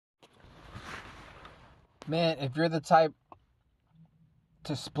Man, if you're the type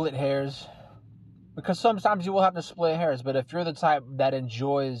to split hairs, because sometimes you will have to split hairs, but if you're the type that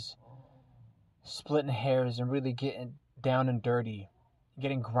enjoys splitting hairs and really getting down and dirty,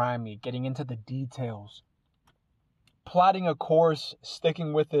 getting grimy, getting into the details, plotting a course,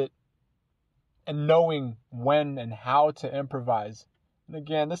 sticking with it, and knowing when and how to improvise. And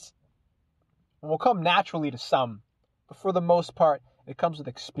again, this will come naturally to some, but for the most part, it comes with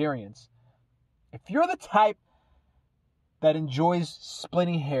experience. If you're the type that enjoys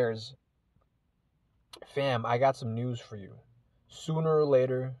splitting hairs, fam, I got some news for you. Sooner or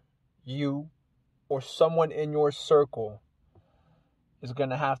later, you or someone in your circle is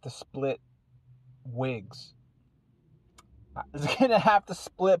going to have to split wigs. Is going to have to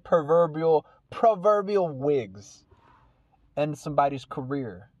split proverbial wigs. End somebody's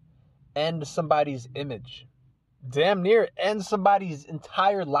career. End somebody's image. Damn near end somebody's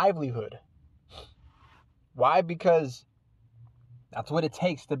entire livelihood. Why? Because that's what it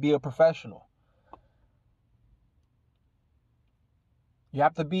takes to be a professional. You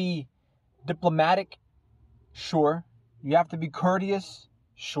have to be diplomatic, sure. You have to be courteous,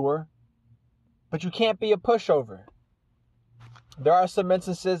 sure. But you can't be a pushover. There are some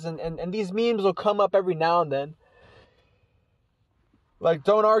instances, and these memes will come up every now and then. Like,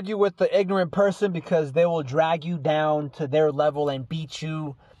 don't argue with the ignorant person because they will drag you down to their level and beat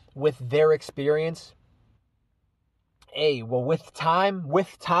you with their experience. Hey, well, with time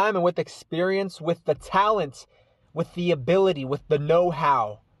and with experience, with the talent, with the ability, with the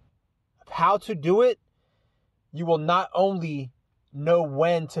know-how of how to do it, you will not only know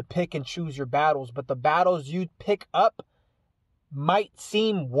when to pick and choose your battles, but the battles you pick up might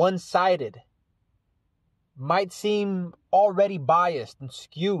seem one-sided, might seem already biased and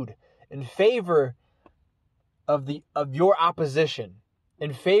skewed in favor of your opposition,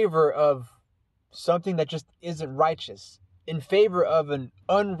 in favor of something that just isn't righteous, in favor of an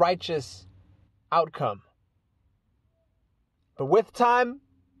unrighteous outcome. But with time,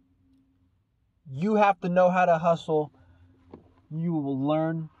 you have to know how to hustle. You will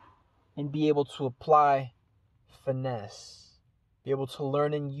learn and be able to apply finesse. Be able to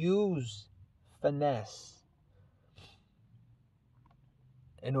learn and use finesse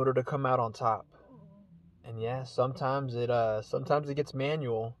in order to come out on top. And yeah, sometimes it gets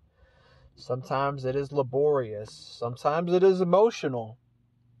manual. Sometimes it is laborious. Sometimes it is emotional.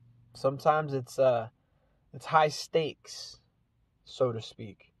 Sometimes it's high stakes, so to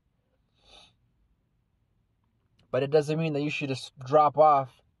speak. But it doesn't mean that you should just drop off.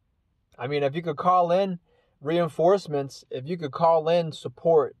 I mean, if you could call in reinforcements, if you could call in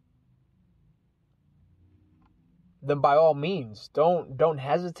support, then by all means, don't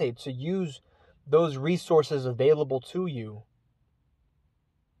hesitate to use those resources available to you.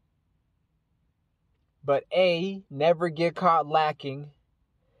 But A, never get caught lacking,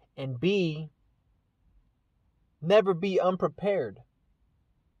 and B, never be unprepared.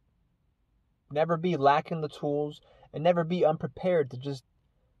 Never be lacking the tools, and never be unprepared to just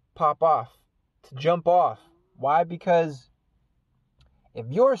pop off, to jump off. Why? Because if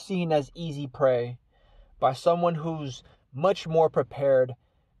you're seen as easy prey by someone who's much more prepared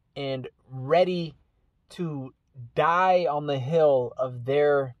and ready to die on the hill of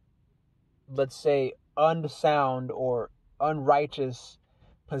their, let's say, unsound or unrighteous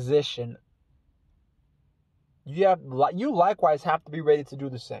position, you likewise have to be ready to do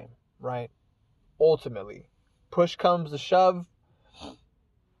the same, right? Ultimately, push comes to shove,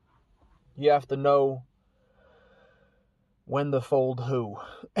 you have to know when to fold who.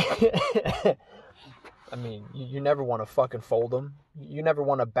 I mean, you never want to fucking fold them. You never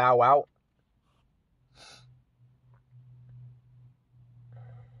want to bow out.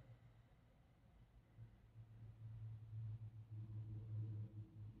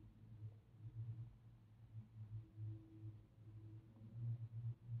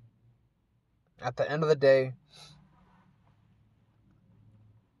 At the end of the day,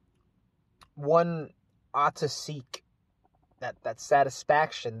 one ought to seek that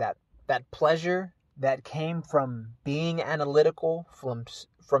satisfaction, that pleasure that came from being analytical, from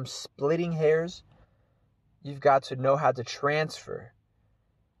splitting hairs. You've got to know how to transfer,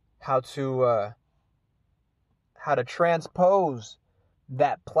 how to transpose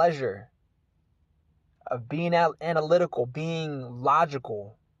that pleasure of being analytical, being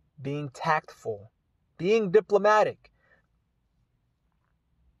logical, being tactful, being diplomatic,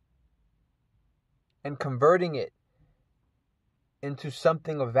 and converting it into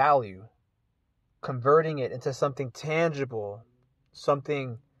something of value, converting it into something tangible,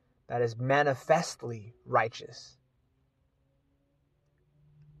 something that is manifestly righteous.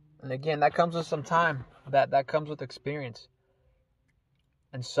 And again, that comes with some time. That comes with experience.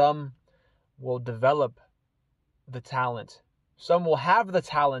 And some will develop the talent. Some will have the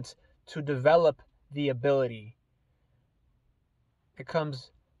talent to develop the ability. It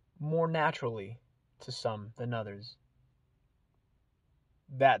comes more naturally to some than others.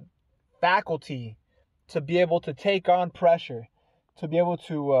 That faculty to be able to take on pressure, to be able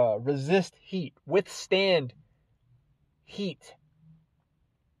to resist heat, withstand heat,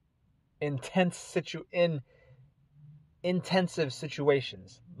 in intensive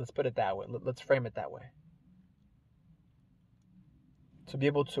situations. Let's put it that way. Let's frame it that way. To be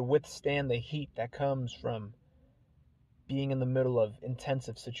able to withstand the heat that comes from being in the middle of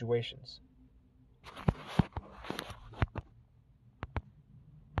intensive situations.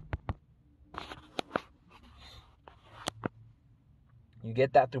 You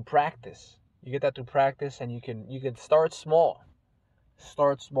get that through practice. And you can start small.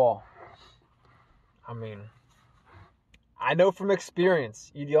 Start small. I mean, I know from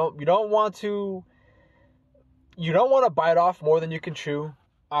experience, you don't want to bite off more than you can chew,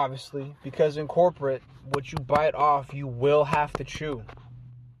 obviously, because in corporate, what you bite off, you will have to chew.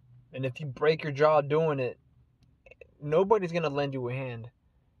 And if you break your jaw doing it, nobody's going to lend you a hand.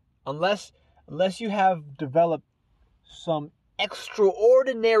 Unless you have developed some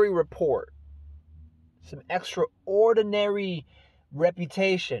extraordinary rapport, some extraordinary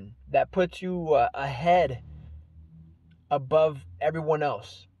reputation that puts you ahead above everyone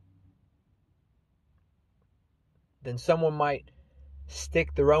else, then someone might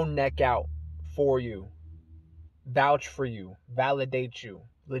stick their own neck out for you, vouch for you, validate you,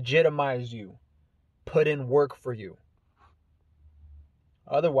 legitimize you, put in work for you.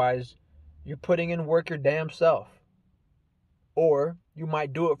 Otherwise, you're putting in work your damn self. Or you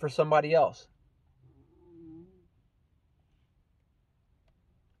might do it for somebody else.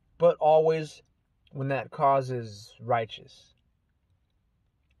 But always when that cause is righteous.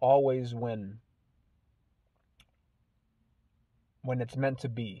 Always when it's meant to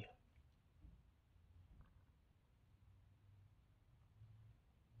be.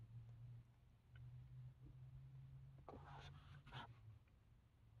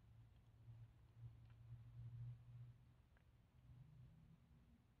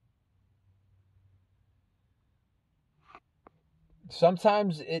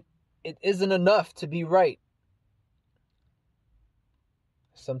 Sometimes it isn't enough to be right.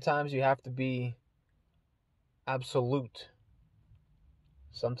 Sometimes you have to be absolute.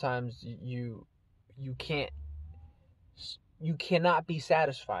 Sometimes you cannot be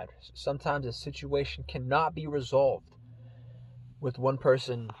satisfied. Sometimes a situation cannot be resolved with one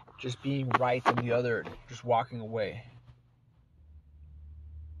person just being right and the other just walking away.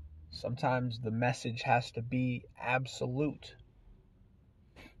 Sometimes the message has to be absolute.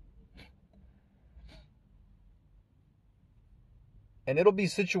 And it'll be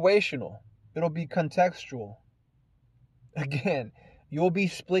situational. It'll be contextual. Again, you'll be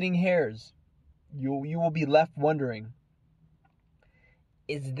splitting hairs. You will be left wondering,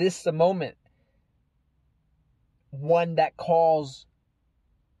 is this the moment? One that calls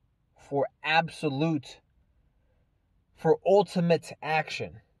for ultimate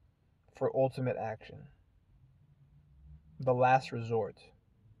action. For ultimate action. The last resort.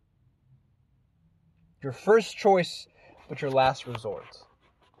 Your first choice, but your last resort.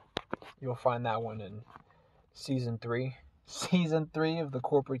 You'll find that one in Season 3. Season 3 of the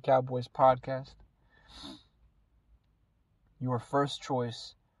Corporate Cowboys podcast. Your first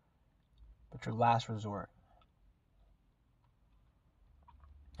choice, but your last resort.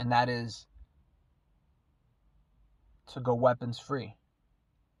 And that is to go weapons free.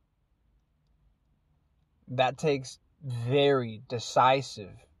 That takes very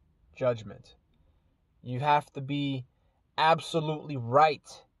decisive judgment. You have to be absolutely right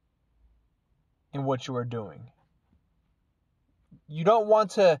in what you are doing. You don't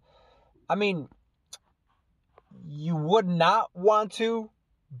want to, you would not want to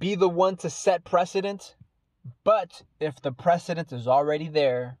be the one to set precedent, but if the precedent is already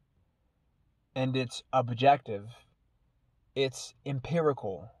there and it's objective, it's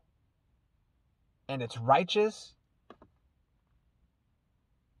empirical, and it's righteous,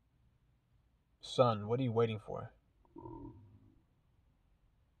 son, what are you waiting for?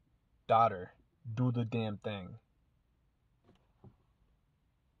 Daughter, do the damn thing.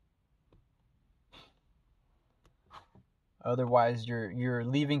 Otherwise, you're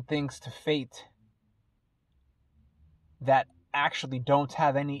leaving things to fate that actually don't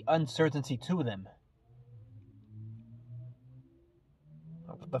have any uncertainty to them.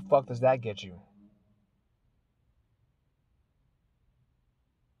 What the fuck does that get you?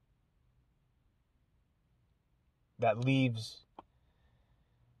 that leaves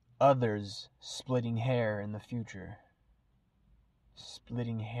others splitting hair in the future.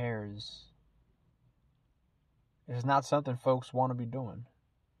 Splitting hairs is not something folks want to be doing.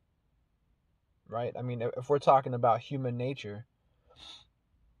 Right? I mean, if we're talking about human nature,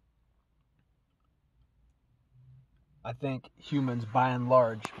 I think humans, by and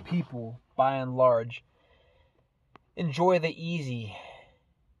large, people, by and large, enjoy the easy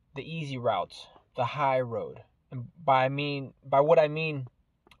routes, the high road. And what I mean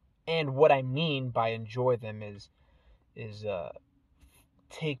by enjoy them is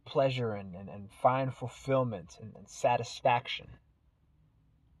take pleasure and find fulfillment and satisfaction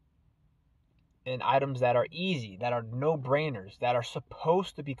in items that are easy, that are no-brainers, that are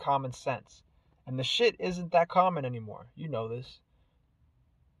supposed to be common sense. And the shit isn't that common anymore. You know this.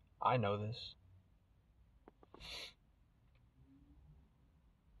 I know this.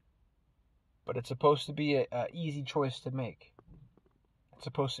 But it's supposed to be an easy choice to make. It's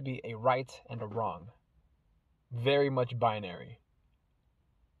supposed to be a right and a wrong. Very much binary.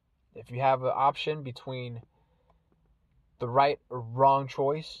 If you have an option between the right or wrong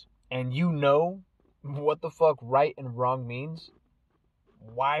choice, and you know what the fuck right and wrong means,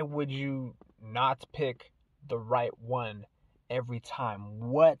 why would you not pick the right one every time?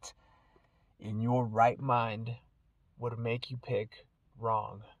 What in your right mind would make you pick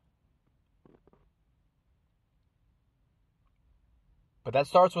wrong? But that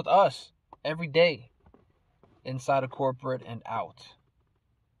starts with us every day, inside of corporate and out,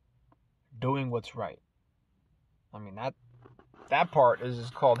 doing what's right. I mean, that part is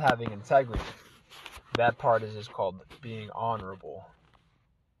just called having integrity. That part is just called being honorable.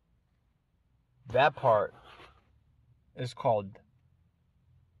 That part is called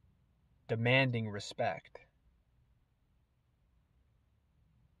demanding respect.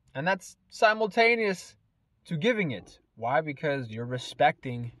 And that's simultaneous to giving it. Why? Because you're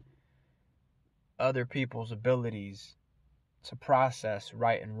respecting other people's abilities to process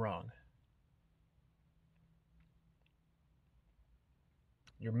right and wrong.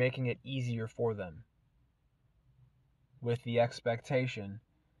 You're making it easier for them, with the expectation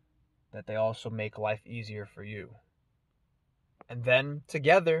that they also make life easier for you. And then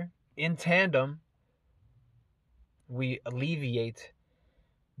together, in tandem, we alleviate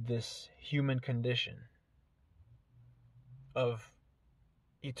this human condition of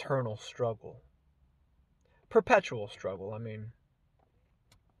eternal struggle. Perpetual struggle. I mean,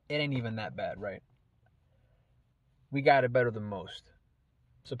 it ain't even that bad, right? We got it better than most,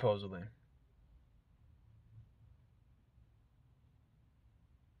 supposedly.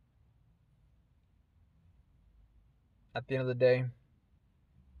 At the end of the day,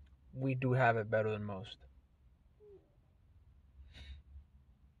 we do have it better than most.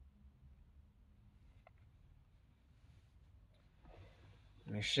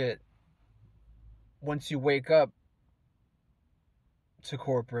 I mean, shit. Once you wake up to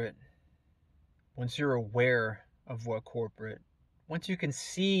corporate, once you're aware of what corporate, once you can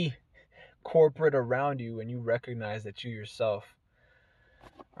see corporate around you and you recognize that you yourself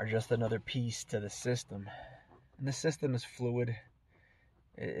are just another piece to the system. And the system is fluid.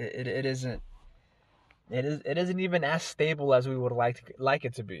 It isn't even as stable as we would like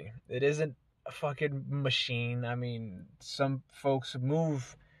it to be. It isn't a fucking machine. I mean, some folks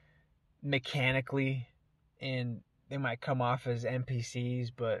move mechanically and they might come off as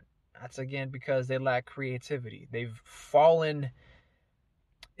NPCs, but that's again because they lack creativity. They've fallen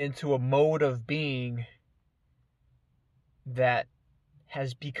into a mode of being that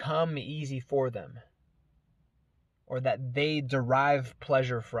has become easy for them, or that they derive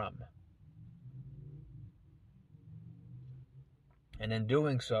pleasure from. And in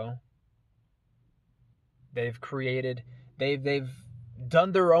doing so, they've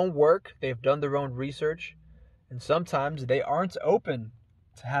done their own work, they've done their own research, and sometimes they aren't open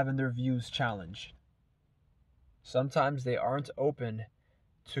to having their views challenged. Sometimes they aren't open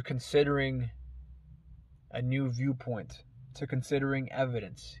to considering a new viewpoint, to considering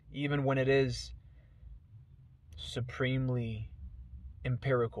evidence, even when it is supremely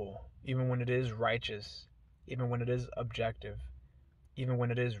empirical, even when it is righteous, even when it is objective, even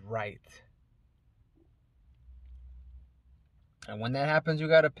when it is right. And when that happens, you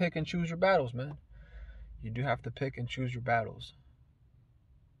gotta pick and choose your battles, man. You do have to pick and choose your battles.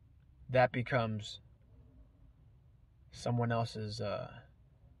 That becomes someone else's,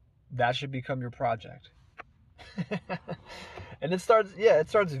 that should become your project. And it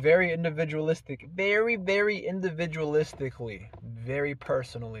starts very individualistic, very, very individualistically, very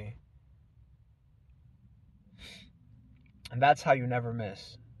personally. And that's how you never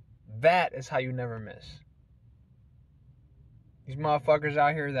miss. That is how you never miss. These motherfuckers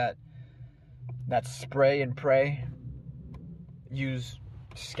out here that spray and pray, use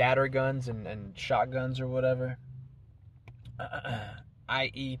scatter guns and shotguns or whatever,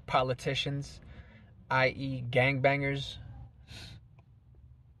 i.e. politicians, i.e. gangbangers,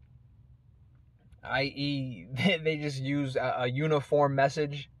 i.e. they just use a uniform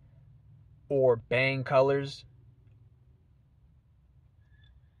message or bang colors.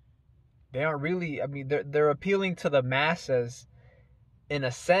 They aren't really, I mean, they're appealing to the masses in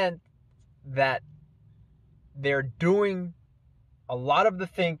a sense that they're doing a lot of the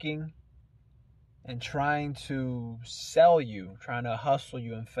thinking and trying to sell you, trying to hustle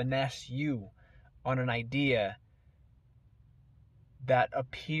you and finesse you on an idea that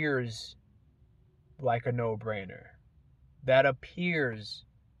appears like a no-brainer, that appears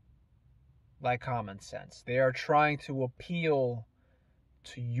like common sense. They are trying to appeal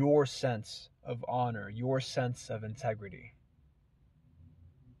to your sense of honor, your sense of integrity.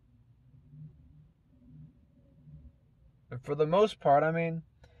 But for the most part, I mean,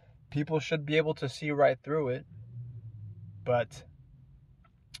 people should be able to see right through it. But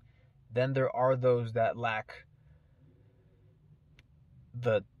then there are those that lack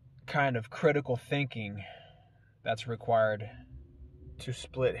the kind of critical thinking that's required to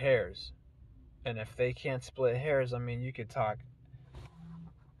split hairs. And if they can't split hairs, I mean, you could talk.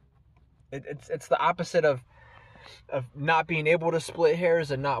 It's the opposite of not being able to split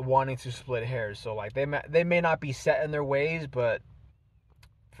hairs and not wanting to split hairs. So like they may not be set in their ways, but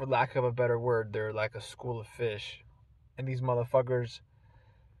for lack of a better word, they're like a school of fish. And these motherfuckers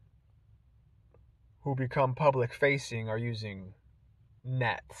who become public facing are using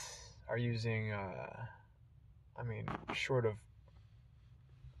nets, are using short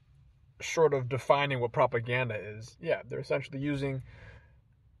of defining what propaganda is. Yeah, they're essentially using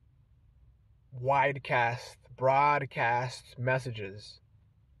broadcast messages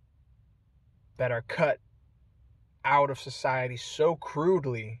that are cut out of society so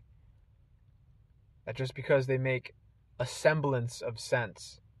crudely that just because they make a semblance of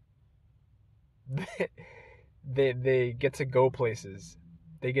sense, they get to go places.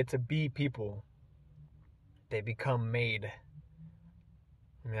 They get to be people. They become made.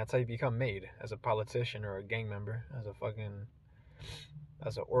 I mean, that's how you become made, as a politician or a gang member, as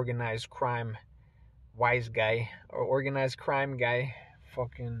an organized crime wise guy or organized crime guy.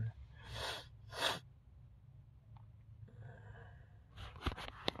 Fucking.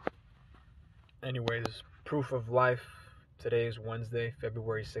 Anyways, proof of life. Today is Wednesday,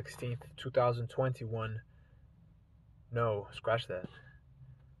 February 16th, 2021. No, scratch that.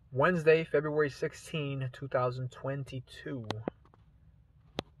 Wednesday, February 16, 2022.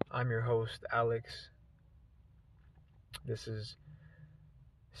 I'm your host, Alex. This is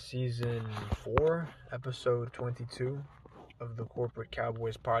season 4, episode 22 of the Corporate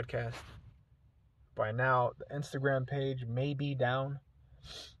Cowboys podcast. By now, the Instagram page may be down,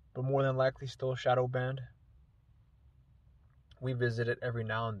 but more than likely still shadow banned. We visit it every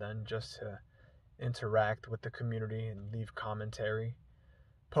now and then just to interact with the community and leave commentary,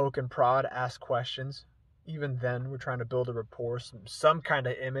 poke and prod, ask questions. Even then, we're trying to build a rapport, some kind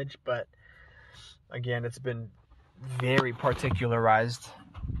of image, but again, it's been very particularized.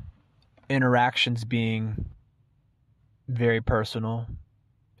 Interactions being very personal,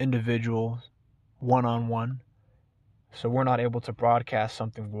 individual, one-on-one. So we're not able to broadcast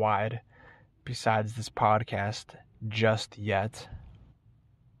something wide besides this podcast just yet.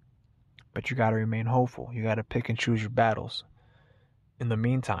 But you got to remain hopeful. You got to pick and choose your battles. In the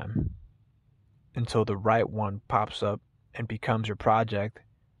meantime, until the right one pops up and becomes your project,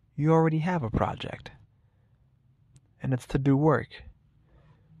 you already have a project. And it's to do work.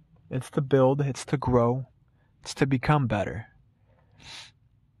 It's to build, it's to grow, it's to become better.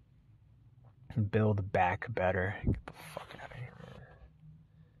 And build back better. Get the fuck out of here, man.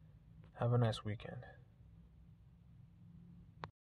 Have a nice weekend.